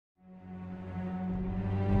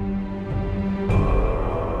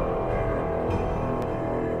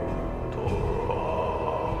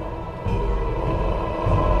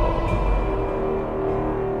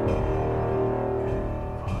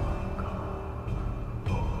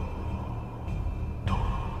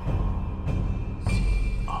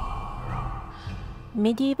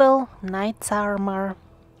Medieval knight's armor.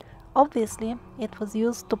 Obviously, it was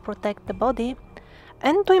used to protect the body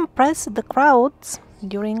and to impress the crowds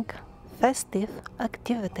during festive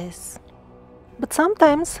activities. But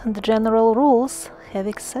sometimes the general rules have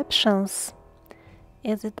exceptions.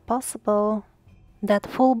 Is it possible that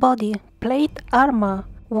full body plate armor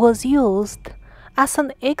was used as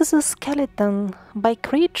an exoskeleton by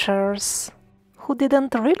creatures who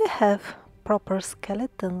didn't really have proper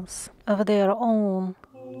skeletons of their own?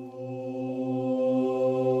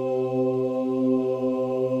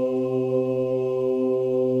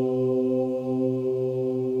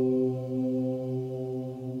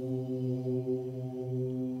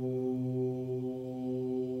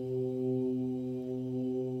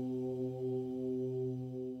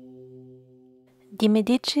 The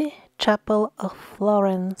Medici Chapel of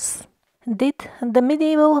Florence. Did the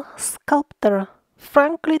medieval sculptor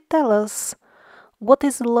frankly tell us what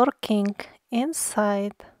is lurking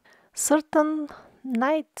inside certain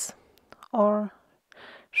knights, or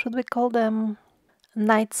should we call them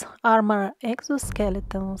knights' armor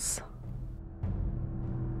exoskeletons?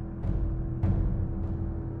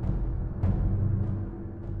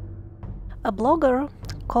 A blogger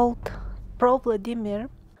called Pro Vladimir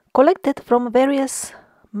collected from various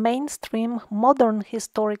mainstream modern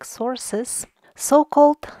historic sources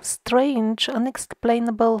so-called strange,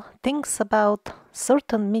 unexplainable things about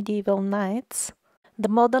certain medieval knights. The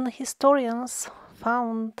modern historians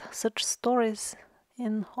found such stories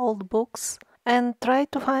in old books and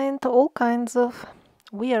tried to find all kinds of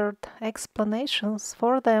weird explanations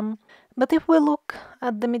for them. But if we look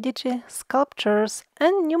at the Medici sculptures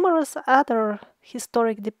and numerous other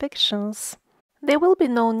historic depictions, there will be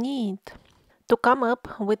no need to come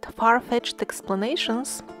up with far-fetched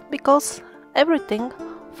explanations because everything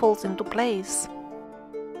falls into place.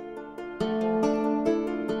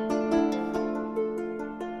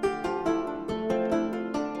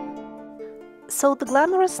 So the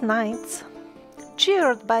glamorous knights,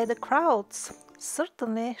 cheered by the crowds,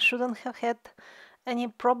 certainly shouldn't have had any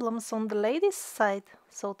problems on the ladies' side,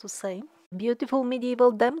 so to say. Beautiful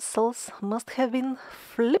medieval damsels must have been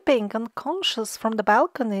flipping unconscious from the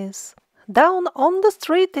balconies, down on the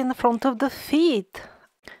street in front of the feet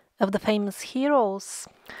of the famous heroes.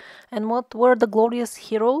 And what were the glorious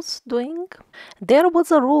heroes doing? There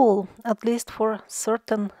was a rule, at least for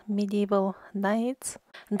certain medieval knights,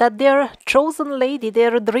 that their chosen lady,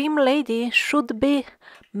 their dream lady, should be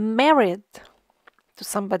married to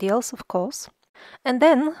somebody else, of course. And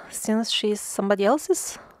then, since she is somebody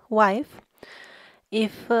else's wife,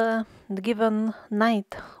 if the given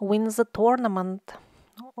knight wins a tournament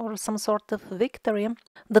or some sort of victory,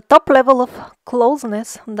 the top level of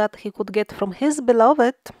closeness that he could get from his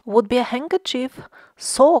beloved would be a handkerchief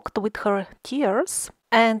soaked with her tears,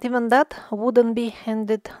 and even that wouldn't be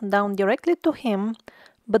handed down directly to him,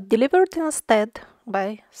 but delivered instead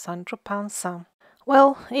by Sancho Panza.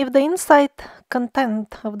 Well, if the inside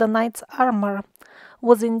content of the knight's armor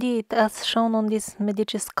was indeed as shown on this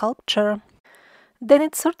Medici sculpture, then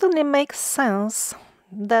it certainly makes sense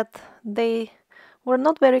that they were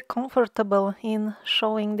not very comfortable in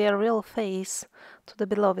showing their real face to the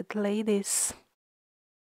beloved ladies.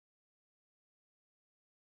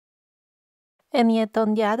 And yet,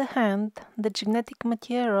 on the other hand, the genetic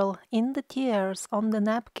material in the tears on the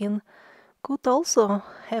napkin could also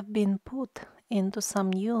have been put into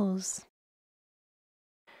some use.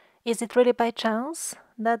 Is it really by chance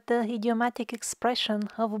that the idiomatic expression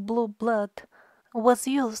of blue blood was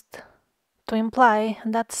used to imply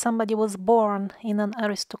that somebody was born in an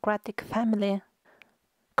aristocratic family?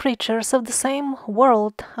 Creatures of the same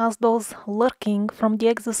world as those lurking from the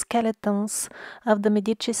exoskeletons of the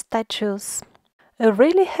Medici statues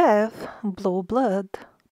really have blue blood.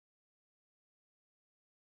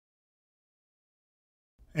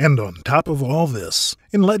 And on top of all this,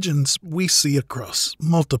 in legends we see across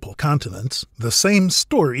multiple continents, the same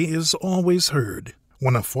story is always heard.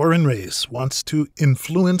 When a foreign race wants to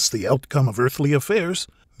influence the outcome of earthly affairs,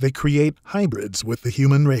 they create hybrids with the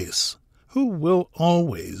human race, who will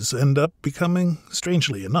always end up becoming,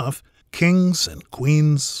 strangely enough, kings and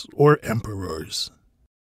queens or emperors.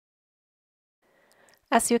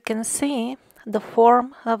 As you can see, the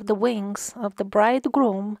form of the wings of the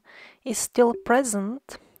bridegroom is still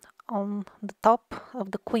present on the top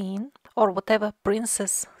of the queen or whatever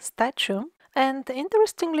princess statue. And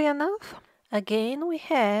interestingly enough, again we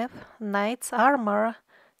have knight's armor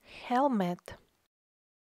helmet.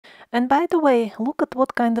 And by the way, look at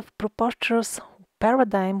what kind of preposterous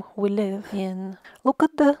paradigm we live in. Look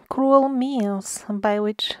at the cruel means by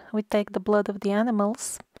which we take the blood of the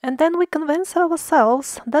animals. And then we convince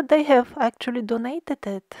ourselves that they have actually donated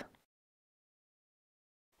it.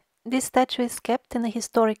 This statue is kept in a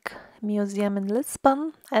historic museum in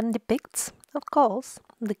Lisbon and depicts, of course,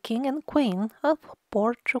 the king and queen of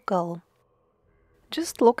Portugal.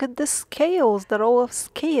 Just look at the scales, the row of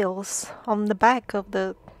scales on the back of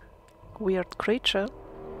the weird creature.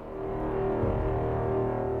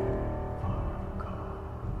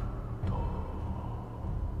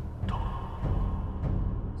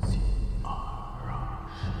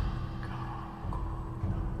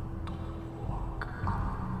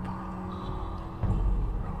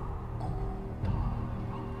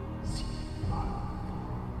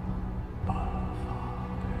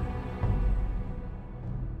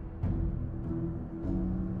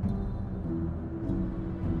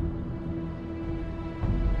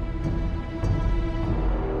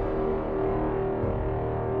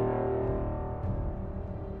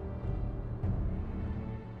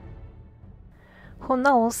 Who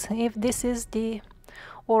knows if this is the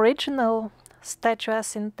original statue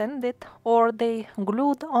as intended, or they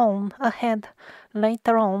glued on a head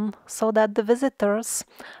later on so that the visitors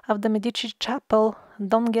of the Medici chapel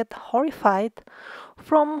don't get horrified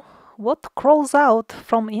from what crawls out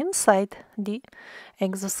from inside the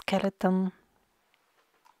exoskeleton.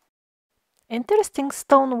 Interesting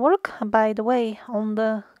stonework, by the way, on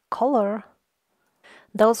the collar.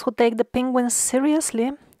 Those who take the penguins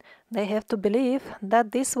seriously, they have to believe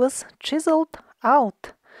that this was chiseled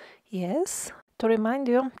out. Yes, to remind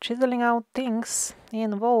you, chiseling out things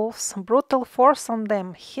involves brutal force on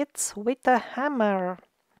them, hits with a hammer.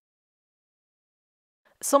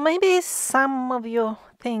 So maybe some of you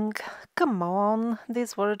think, come on,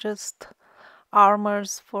 these were just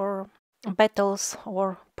armors for battles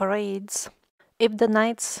or parades. If the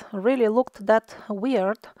knights really looked that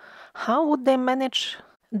weird, how would they manage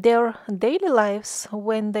their daily lives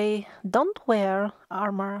when they don't wear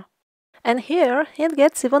armor? And here it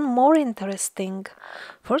gets even more interesting.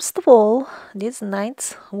 First of all, these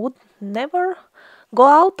knights would never go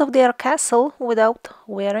out of their castle without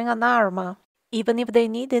wearing an armor, even if they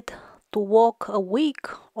needed to walk a week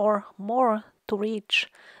or more to reach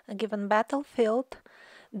a given battlefield.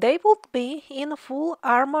 They would be in full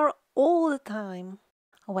armor all the time.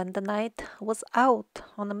 When the knight was out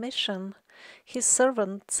on a mission, his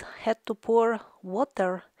servants had to pour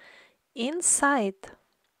water inside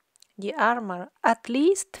the armor at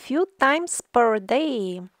least few times per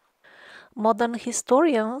day. Modern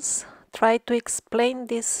historians try to explain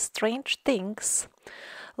these strange things.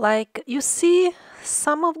 Like, you see,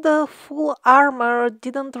 some of the full armor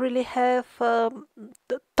didn't really have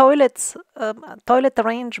toilet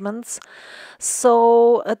arrangements,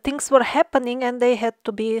 so things were happening and they had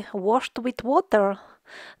to be washed with water.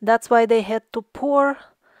 That's why they had to pour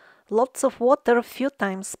lots of water a few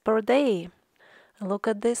times per day. Look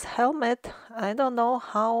at this helmet. I don't know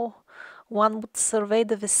how one would survey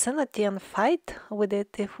the vicinity and fight with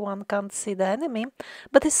it if one can't see the enemy,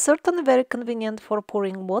 but it's certainly very convenient for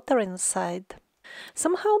pouring water inside.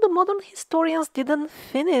 Somehow the modern historians didn't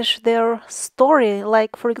finish their story,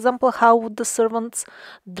 like, for example, how would the servants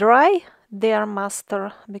dry their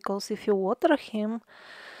master, because if you water him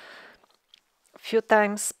a few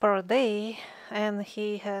times per day and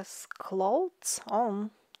he has clothes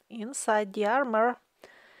on inside the armor,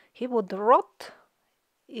 he would rot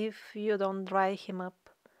if you don't dry him up.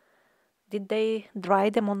 Did they dry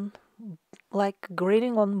them on, like,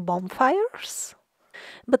 grilling on bonfires?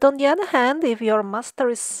 But on the other hand, if your master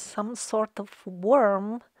is some sort of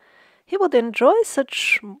worm, he would enjoy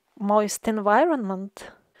such moist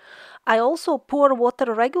environment. I also pour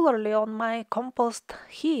water regularly on my compost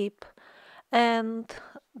heap, and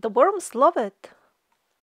the worms love it.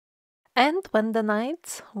 And when the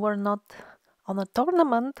knights were not on a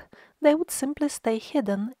tournament, they would simply stay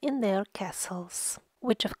hidden in their castles,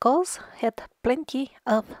 which of course had plenty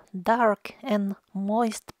of dark and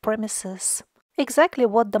moist premises. Exactly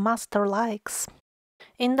what the master likes.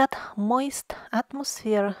 In that moist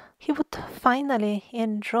atmosphere, he would finally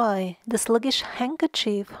enjoy the sluggish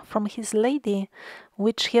handkerchief from his lady,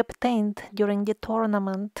 which he obtained during the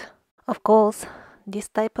tournament. Of course, this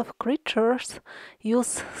type of creatures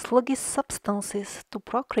use sluggish substances to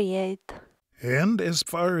procreate. And as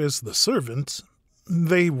far as the servants,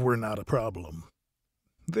 they were not a problem.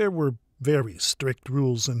 There were very strict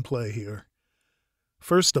rules in play here.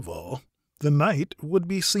 First of all, the knight would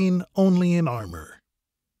be seen only in armor,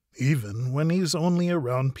 even when he's only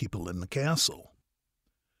around people in the castle.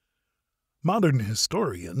 Modern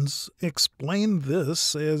historians explain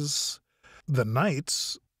this as the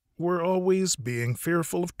knights were always being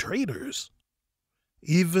fearful of traitors,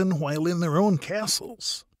 even while in their own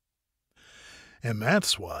castles. And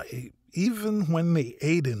that's why, even when they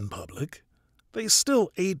ate in public, they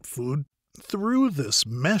still ate food through this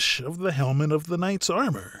mesh of the helmet of the knight's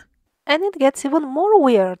armor. And it gets even more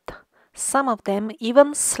weird. Some of them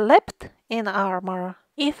even slept in armor.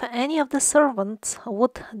 If any of the servants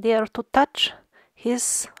would dare to touch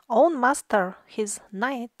his own master, his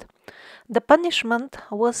knight, the punishment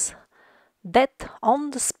was death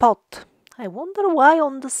on the spot. I wonder why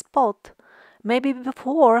on the spot. Maybe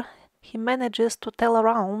before he manages to tell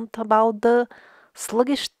around about the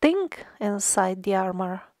sluggish thing inside the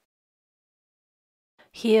armor.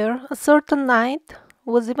 Here, a certain knight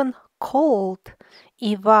was even called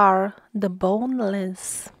Ivar the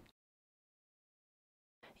Boneless.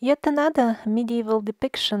 Yet another medieval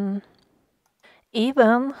depiction,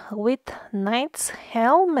 even with knight's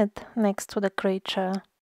helmet next to the creature.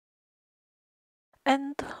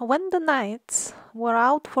 And when the knights were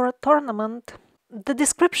out for a tournament, the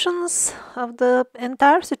descriptions of the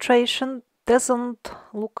entire situation doesn't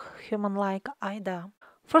look human-like either.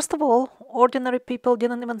 First of all, ordinary people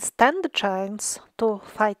didn't even stand the chance to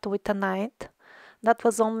fight with a knight. That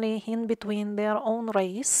was only in between their own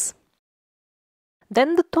race.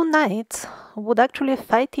 Then the two knights would actually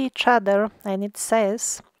fight each other, and it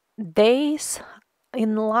says, days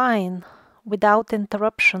in line without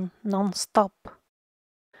interruption, non-stop,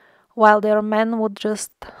 while their men would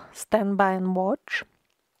just stand by and watch.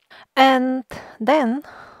 And then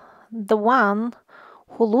the one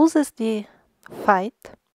who loses the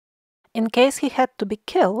fight, in case he had to be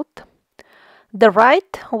killed, the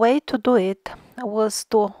right way to do it was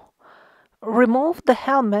to remove the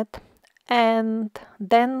helmet and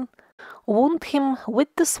then wound him with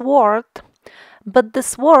the sword, but the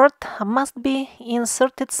sword must be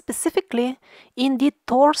inserted specifically in the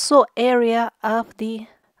torso area of the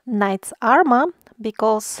knight's armor,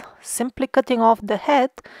 because simply cutting off the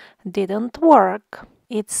head didn't work.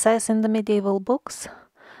 It says in the medieval books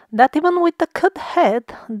that even with a cut head,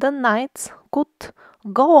 the knights could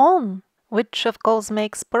go on, which of course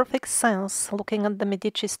makes perfect sense looking at the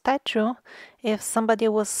Medici statue. If somebody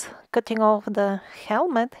was cutting off the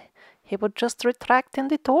helmet, he would just retract in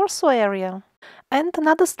the torso area. And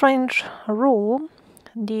another strange rule,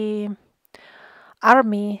 the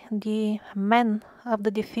army, the men of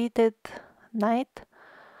the defeated knight,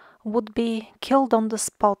 would be killed on the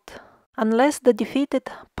spot, unless the defeated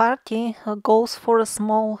party goes for a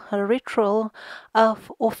small ritual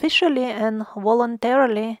of officially and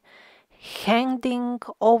voluntarily handing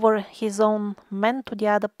over his own men to the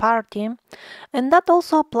other party, and that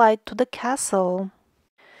also applied to the castle.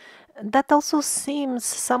 That also seems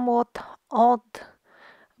somewhat odd,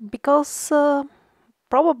 because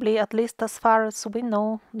probably, at least as far as we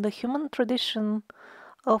know, the human tradition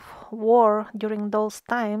of war during those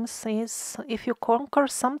times is if you conquer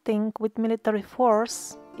something with military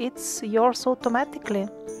force, it's yours automatically.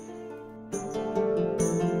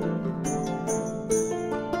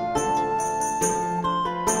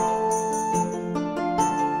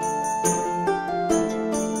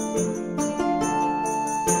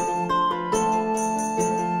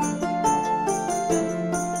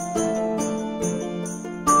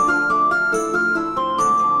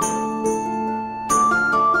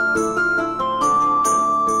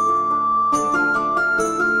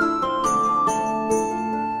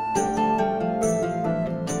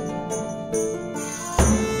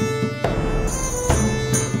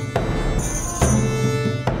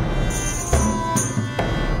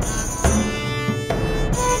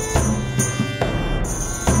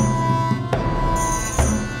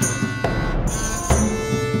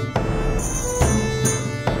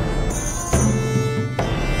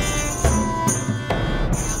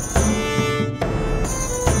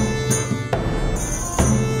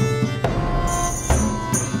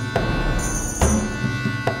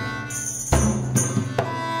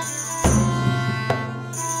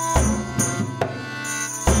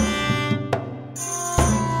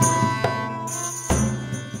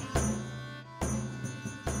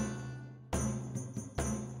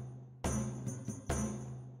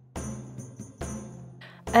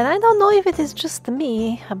 And I don't know if it is just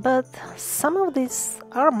me, but some of these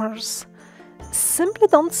armors simply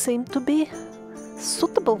don't seem to be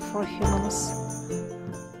suitable for humans.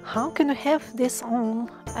 How can you have this on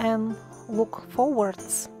and look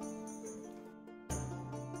forwards?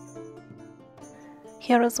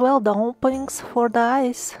 Here as well, the openings for the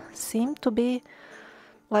eyes seem to be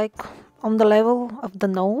like on the level of the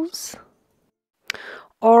nose.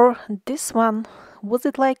 Or this one, was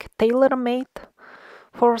it like tailor-made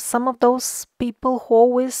for some of those people who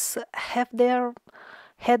always have their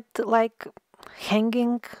head like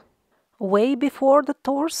hanging way before the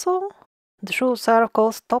torso? The shoes are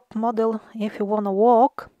called top model if you wanna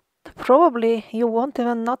walk. Probably you won't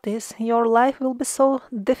even notice your life will be so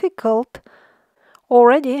difficult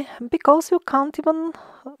already because you can't even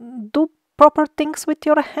do proper things with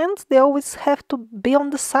your hands. They always have to be on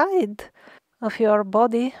the side of your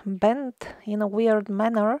body, bent in a weird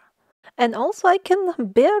manner. And also, I can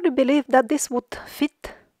barely believe that this would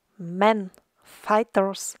fit men,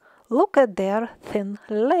 fighters. Look at their thin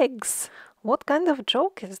legs. What kind of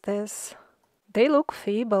joke is this? They look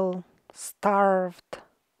feeble, starved.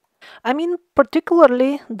 I mean,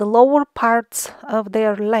 particularly the lower parts of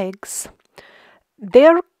their legs.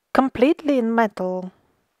 They're completely in metal.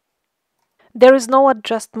 There is no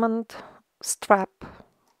adjustment strap.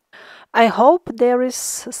 I hope there is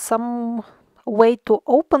some way to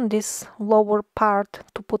open this lower part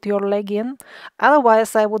to put your leg in.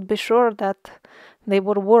 Otherwise, I would be sure that they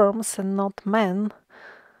were worms and not men.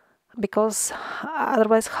 Because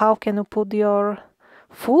otherwise, how can you put your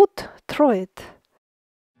foot through it?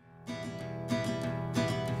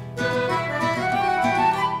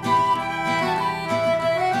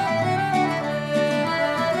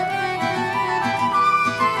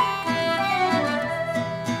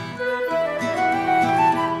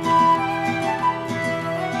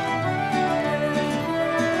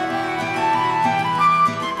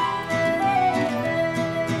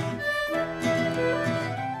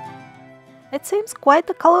 It seems quite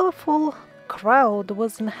a colorful crowd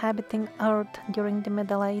was inhabiting Earth during the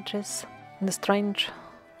Middle Ages. The strange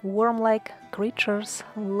worm-like creatures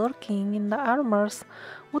lurking in the armors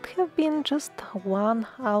would have been just one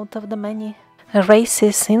out of the many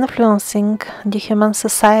races influencing the human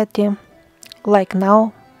society. Like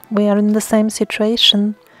now, we are in the same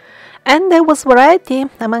situation. And there was variety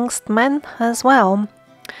amongst men as well.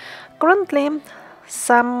 Currently,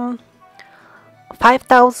 some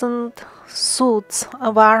 5,000 suits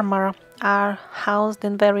of armor are housed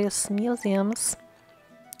in various museums,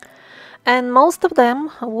 and most of them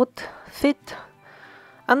would fit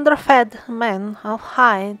underfed men of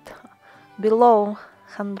height below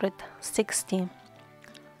 160.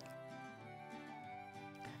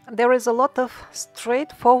 There is a lot of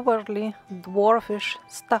straightforwardly dwarfish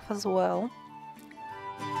stuff as well.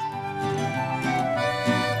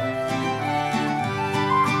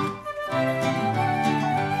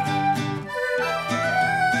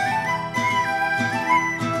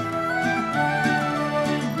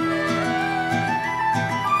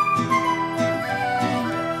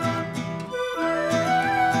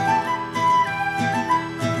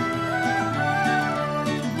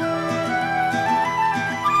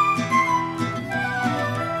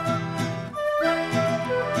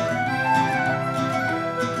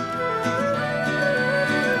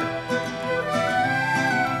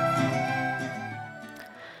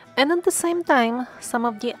 And at the same time, some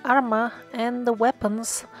of the armor and the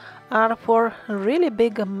weapons are for really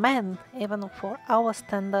big men, even for our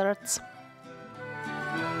standards.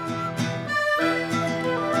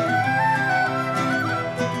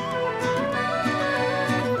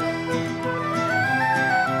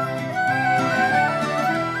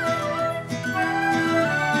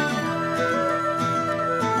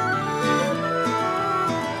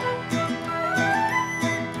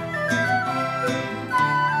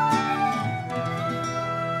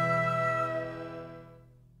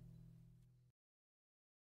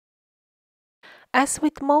 As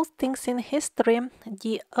with most things in history,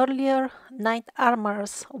 the earlier knight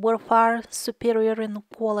armors were far superior in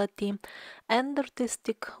quality and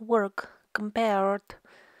artistic work compared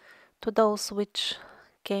to those which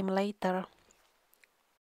came later.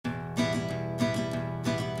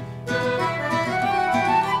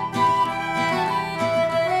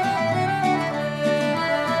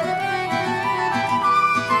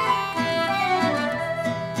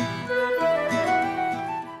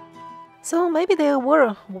 So maybe there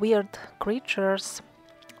were weird creatures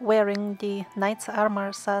wearing the knight's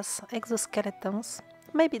armors as exoskeletons,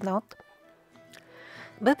 maybe not.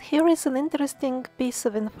 But here is an interesting piece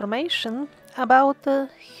of information about a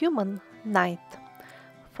human knight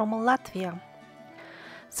from Latvia.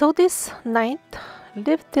 So this knight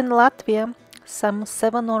lived in Latvia some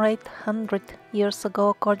 700 or 800 years ago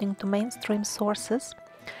according to mainstream sources,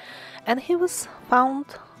 and he was found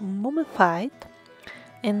mummified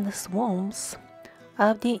in the swamps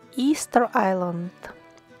of the Easter Island.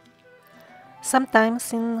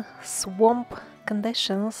 Sometimes in swamp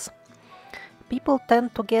conditions, people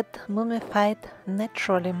tend to get mummified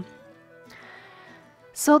naturally.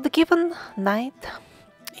 So the given knight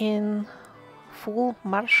in full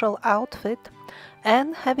martial outfit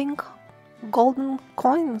and having golden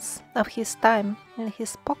coins of his time in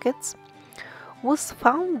his pockets was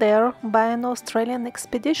found there by an Australian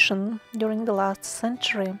expedition during the last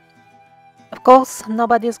century. Of course,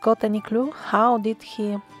 nobody's got any clue how did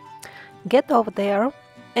he get over there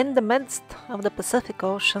in the midst of the Pacific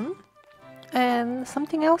Ocean. And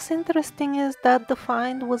something else interesting is that the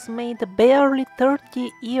find was made barely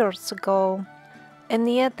 30 years ago,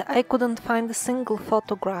 and yet I couldn't find a single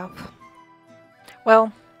photograph.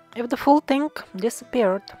 Well, if the full thing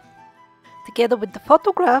disappeared together with the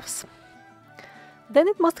photographs, then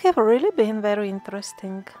it must have really been very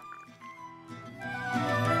interesting.